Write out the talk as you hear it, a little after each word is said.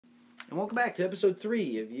And welcome back to episode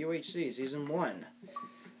 3 of UHC Season 1.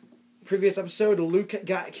 Previous episode, Luke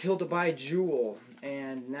got killed by Jewel,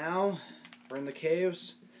 and now we're in the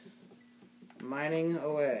caves, mining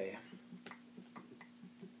away.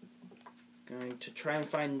 Going to try and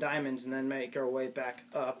find diamonds and then make our way back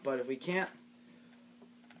up, but if we can't,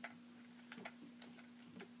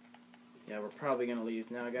 yeah, we're probably going to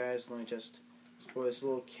leave now, guys. Let me just explore this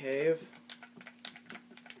little cave.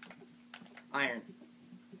 Iron.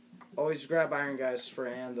 Always grab iron, guys, for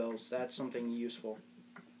anvils. That's something useful.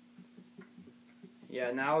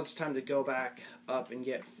 Yeah, now it's time to go back up and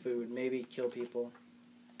get food. Maybe kill people.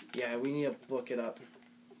 Yeah, we need to book it up.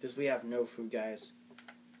 Because we have no food, guys.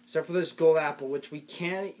 Except for this gold apple, which we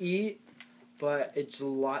can eat. But it's a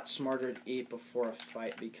lot smarter to eat before a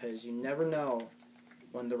fight. Because you never know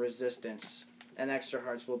when the resistance and extra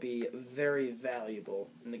hearts will be very valuable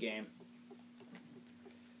in the game.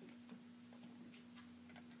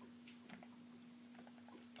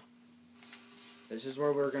 This is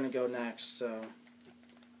where we're going to go next, so,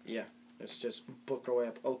 yeah, let's just book our way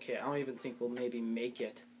up. Okay, I don't even think we'll maybe make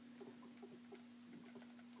it.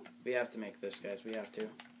 We have to make this, guys, we have to.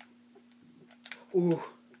 Ooh.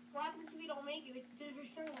 What happens if we don't make it? Does it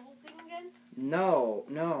restart the whole thing again? No.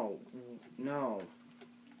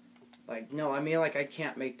 Like, no, I mean, like, I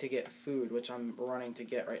can't make to get food, which I'm running to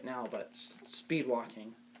get right now, but speed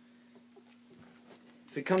walking.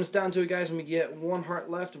 If it comes down to it, guys, and we get one heart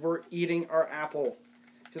left, we're eating our apple.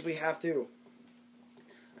 Because we have to.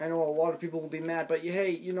 I know a lot of people will be mad, but hey,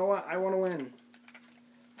 you know what? I want to win.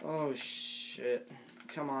 Oh, shit.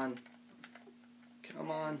 Come on.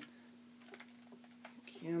 Come on.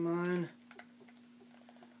 Come on.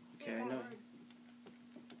 Okay, I know.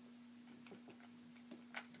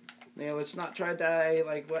 Yeah, let's not try to die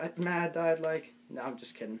like what Mad died like. No, I'm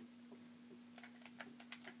just kidding.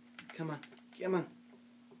 Come on. Come on.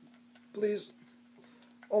 Please.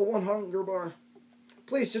 Oh, one hunger bar.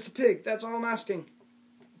 Please, just a pig. That's all I'm asking.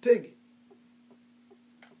 Pig.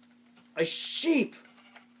 A sheep.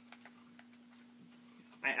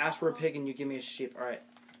 I asked for a pig and you give me a sheep. Alright.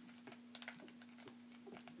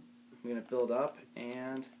 I'm going to build up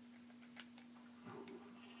and...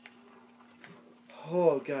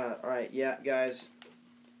 Oh, God. Alright, yeah, guys.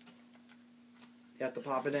 You have to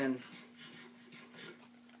pop it in.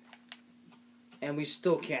 And we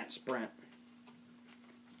still can't sprint.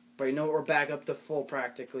 But you know what? We're back up to full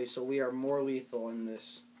practically, so we are more lethal in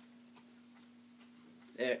this.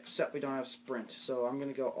 Except we don't have sprint. So I'm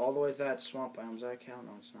going to go all the way to that swamp biome. Does that count?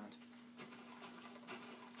 No, it's not.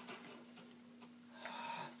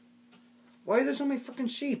 Why are there so many freaking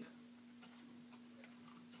sheep?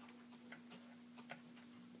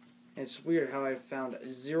 It's weird how I've found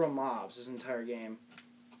 0 mobs this entire game.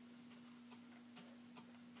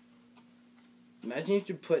 Imagine if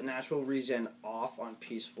you put natural regen off on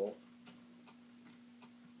peaceful.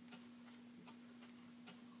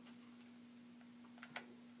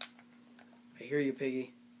 I hear you,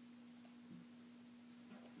 piggy.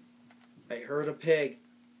 I heard a pig.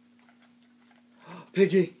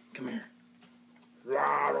 Piggy, come here.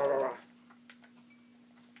 Rah, rah, rah, rah.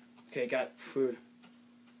 Okay, got food.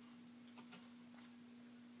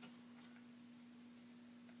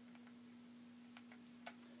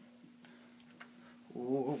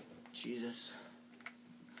 Ooh, Jesus.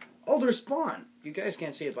 Oh, there's spawn. You guys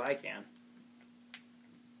can't see it, but I can.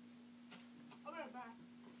 I'll be right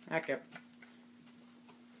back. Okay.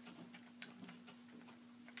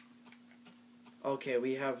 Okay,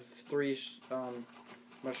 we have 3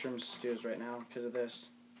 mushroom stews right now because of this.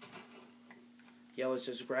 Yeah, let's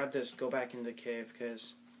just grab this, go back into the cave,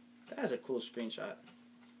 because that is a cool screenshot.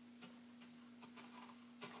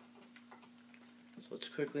 So let's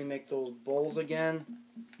quickly make those bowls again.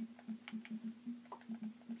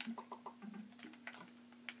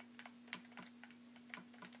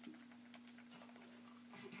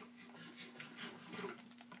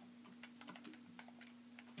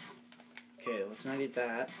 Okay, let's not eat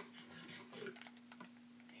that.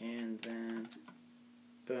 And then,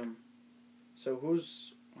 boom. So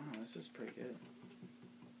who's, wow, this is pretty good.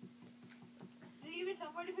 Did you even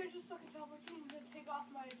teleport if you're just looking teleport to me to take off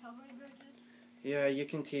my teleporting bridges? Yeah, you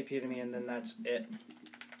can TP to me and then that's it.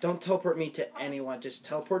 Don't teleport me to anyone, just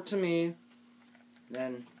teleport to me.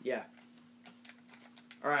 Then, yeah.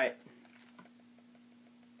 Alright.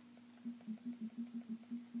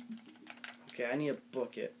 Okay, I need to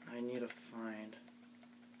book it. I need to find...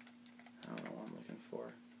 I don't know what I'm looking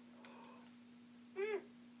for.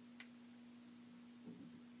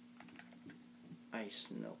 Ice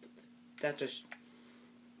melted. That just...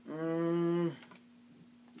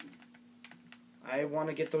 I want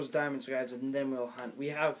to get those diamonds, guys, and then we'll hunt. We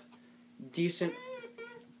have decent.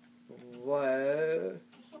 What? You're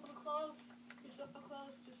so close. You're so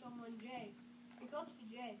close to someone, Jay. You're close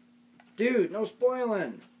to Jay. Dude, no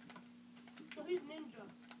spoiling. So he's ninja.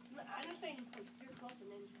 I'm just saying you're close to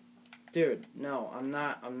ninja. Dude, no, I'm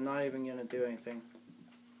not even gonna do anything.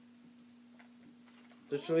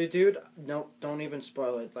 Literally, dude, no, don't even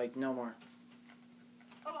spoil it. Like, no more.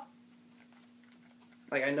 Oh.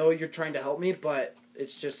 Like, I know you're trying to help me, but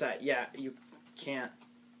it's just that, yeah, you can't.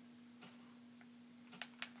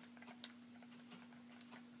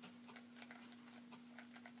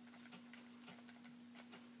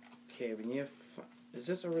 Okay, we need to is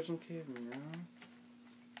this original cave? No.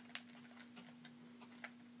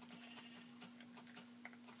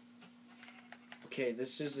 Okay,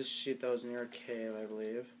 this is the shit that was near a cave, I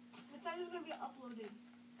believe. What time is it going to be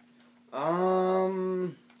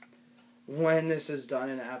uploaded? When this is done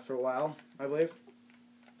and after a while, I believe.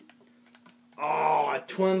 Oh,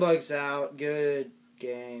 Twin Bug's out. Good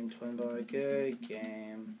game, Twin Bug. Good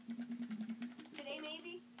game. Today,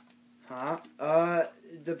 maybe? Huh?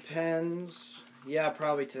 Depends. Yeah,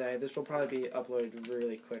 probably today. This will probably be uploaded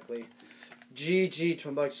really quickly. GG,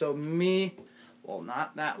 Twin Bug. So me, well,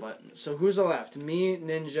 not that, but so who's left? Me,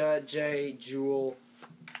 Ninja, Jay, Jewel.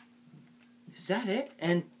 Is that it?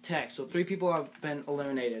 And Tech. So 3 people have been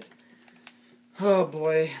eliminated. Oh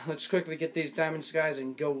boy, let's quickly get these diamond skies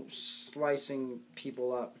and go slicing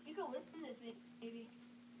people up. You can listen to this, maybe.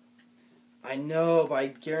 I know, but I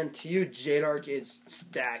guarantee you J-Dark is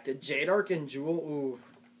stacked. J-Dark and Jewel,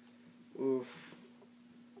 ooh.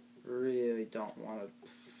 Really don't want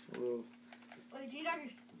to. Ooh. Wait, J-Dark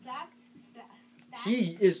is stacked?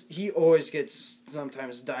 He always gets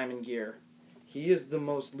sometimes diamond gear. He is the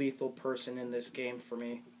most lethal person in this game for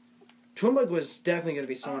me. Twin Bug was definitely going to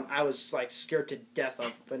be someone I was like scared to death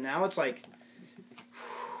of, but now it's like,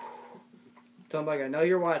 Twin Bug, I know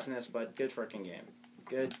you're watching this, but good freaking game.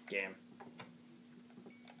 Good game.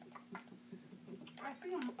 I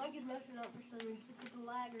think my mic is messing up for some reason. It's a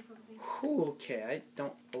lag or something. Okay, I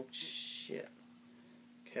don't. Oh shit.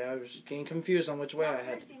 Okay, I was getting confused on which way I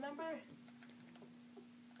had. Remember?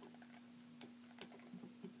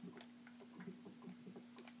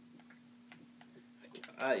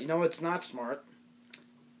 You know what's not smart?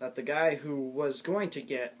 That the guy who was going to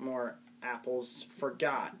get more apples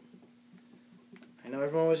forgot. I know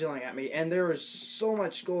everyone was yelling at me, and there was so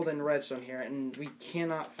much gold and redstone here, and we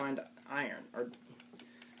cannot find iron or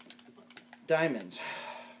diamonds.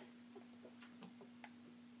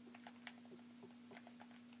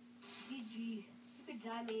 GG. You could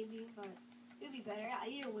die maybe, but you'd be better. Yeah,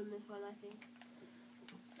 you'll win this one, I think.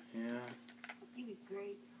 Yeah. You'd be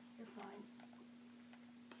great. You're fine.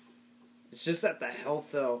 It's just that the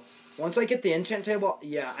health, though. Once I get the enchant table,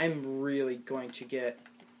 yeah, I'm really going to get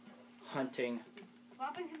hunting.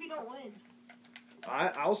 What happens if you don't win?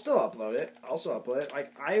 I'll still upload it. I'll still upload it.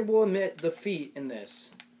 Like, I will admit defeat in this.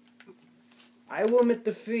 I will admit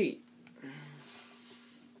defeat.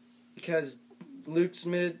 Because Luke's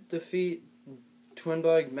admitted defeat. Twin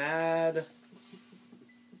Bug, Mad.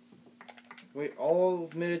 We all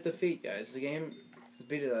admitted defeat, guys. The game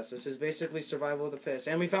beat us. This is basically survival of the fittest.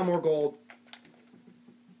 And we found more gold.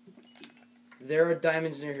 There are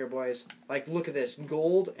diamonds near here, boys. Like, look at this.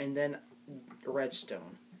 Gold and then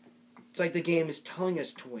redstone. It's like the game is telling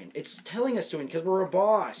us to win. It's telling us to win because we're a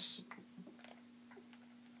boss.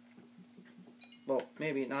 Well,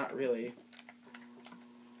 maybe not really.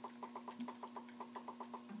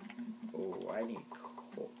 Oh, I need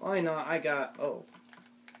coal. Oh, no, I got... Oh.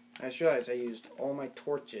 I just realized I used all my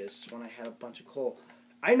torches when I had a bunch of coal.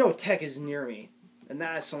 I know Tech is near me. And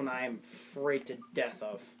that is someone I am afraid to death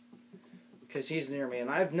of. Because he's near me. And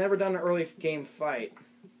I've never done an early game fight.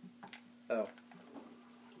 Oh.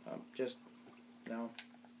 Just... No.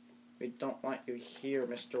 We don't want you here,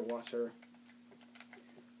 Mr. Water.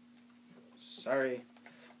 Sorry.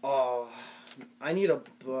 Oh. I need a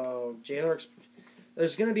bow. J-Dark's...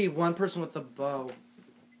 There's going to be one person with the bow.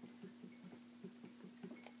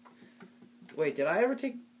 Wait, did I ever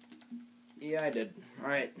take... Yeah, I did.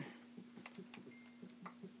 Alright.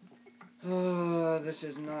 This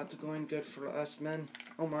is not going good for us, men.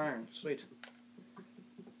 Oh, more iron. Sweet.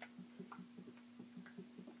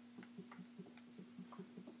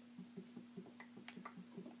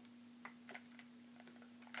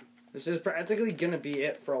 This is practically going to be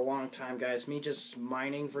it for a long time, guys. Me just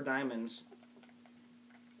mining for diamonds.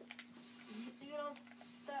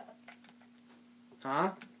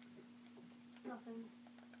 Huh? Nothing.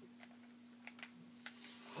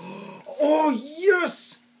 Oh,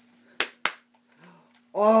 yes!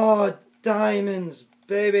 Oh, diamonds,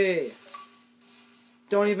 baby.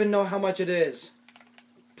 Don't even know how much it is.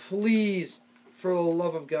 Please, for the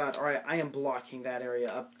love of God. Alright, I am blocking that area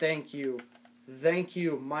up. Thank you. Thank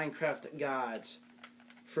you, Minecraft gods,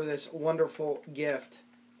 for this wonderful gift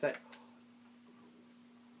that...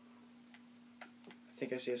 I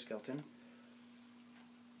think I see a skeleton.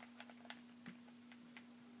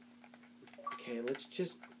 Okay, let's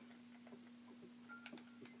just...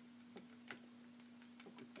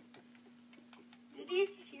 Did you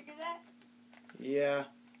hear that? Yeah.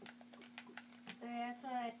 That's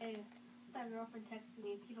why my girlfriend texted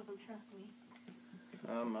me. She doesn't trust me.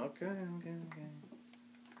 Okay.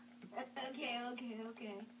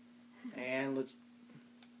 Okay. And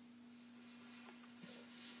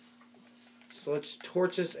let's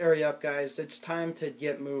torch this area up, guys. It's time to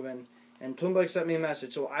get moving. And Twinbug sent me a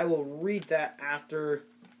message, so I will read that after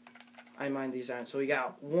I mine these items. So we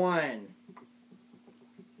got 1.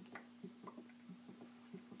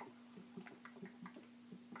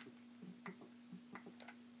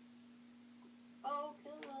 Oh,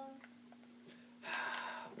 hello.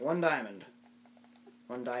 1 diamond.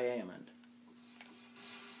 1 diamond.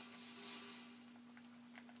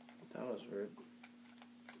 That was weird.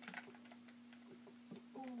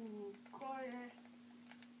 Ooh, corner.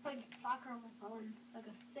 Playing soccer on my phone, like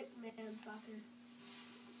a sick man soccer.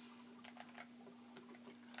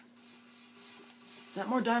 Is that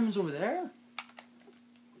more diamonds over there?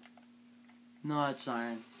 No, it's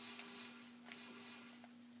iron.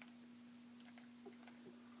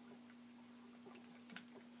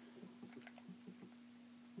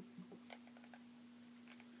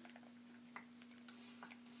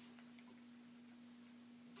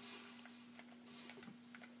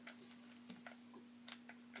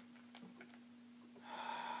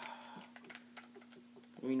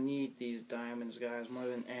 We need these diamonds, guys, more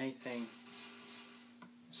than anything.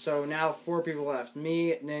 So now 4 people left.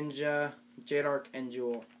 Me, Ninja, Jadark, and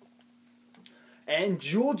Jewel. And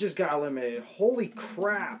Jewel just got eliminated. Holy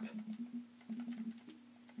crap.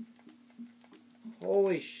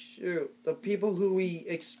 Holy shoot. The people who we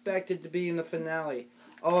expected to be in the finale.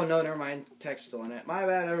 Oh, no, never mind. Tech's still in it. My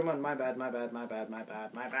bad, everyone. My bad.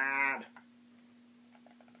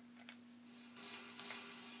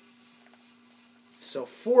 So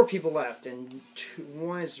 4 people left, and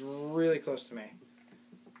 1 is really close to me.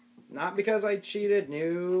 Not because I cheated,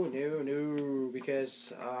 no,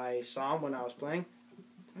 because I saw him when I was playing.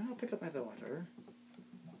 Did I not pick up my other water?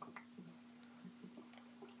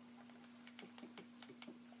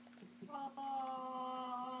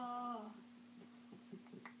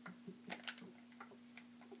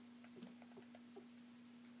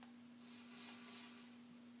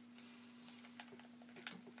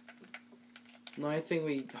 The only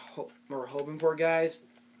thing we're hoping for, guys,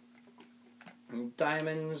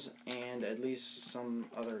 diamonds and at least some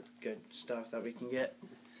other good stuff that we can get.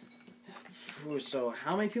 Ooh, so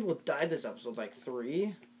how many people died this episode? Like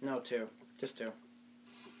 3? No, 2. Just 2.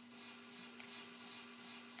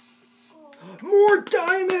 More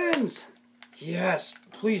diamonds! Yes!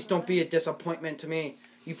 Please don't be a disappointment to me.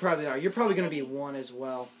 You probably are. You're probably going to be 1 as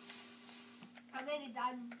well. How many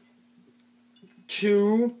diamonds?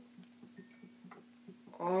 2?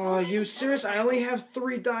 Oh, you serious? I only have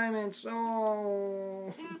 3 diamonds.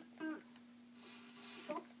 Oh.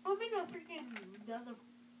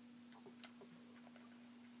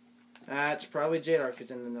 That's probably Jadark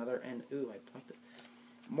who's in another. And ooh, I plucked it.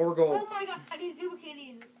 More gold. Oh my god, he's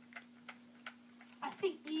duplicating. I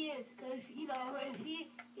think he is, because, if he duplicates,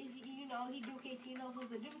 he knows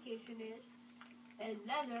what the duplication is. And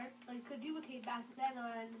Nether, he could duplicate back to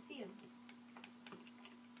Nether and see him.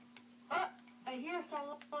 Oh, I hear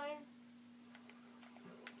someone.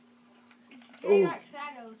 Oh.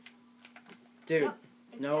 Shadows. Dude,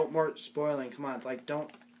 no more spoiling. Come on,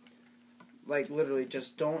 don't. Literally,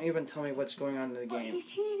 just don't even tell me what's going on in the game. He's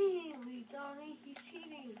cheating, Donnie. He's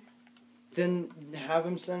cheating. Then have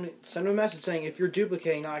him send him a message saying, if you're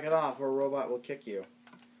duplicating, knock it off, or a robot will kick you.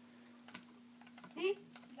 See? He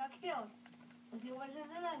got killed. But he wasn't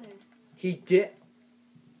in Nether. He did.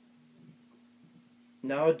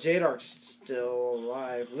 No, Jadark's still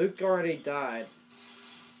alive. Luke already died.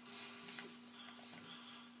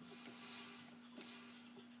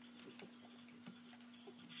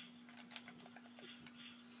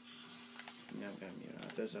 Yeah, I'm gonna mute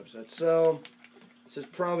out this episode. So, this is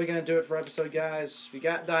probably gonna do it for episode, guys. We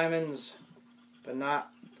got diamonds, but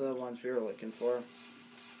not the ones we were looking for.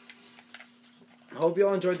 I hope you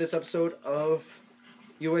all enjoyed this episode of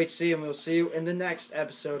UHC, and we'll see you in the next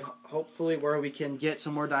episode, hopefully, where we can get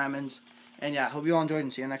some more diamonds. And yeah, hope you all enjoyed,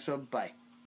 and see you next episode. Bye.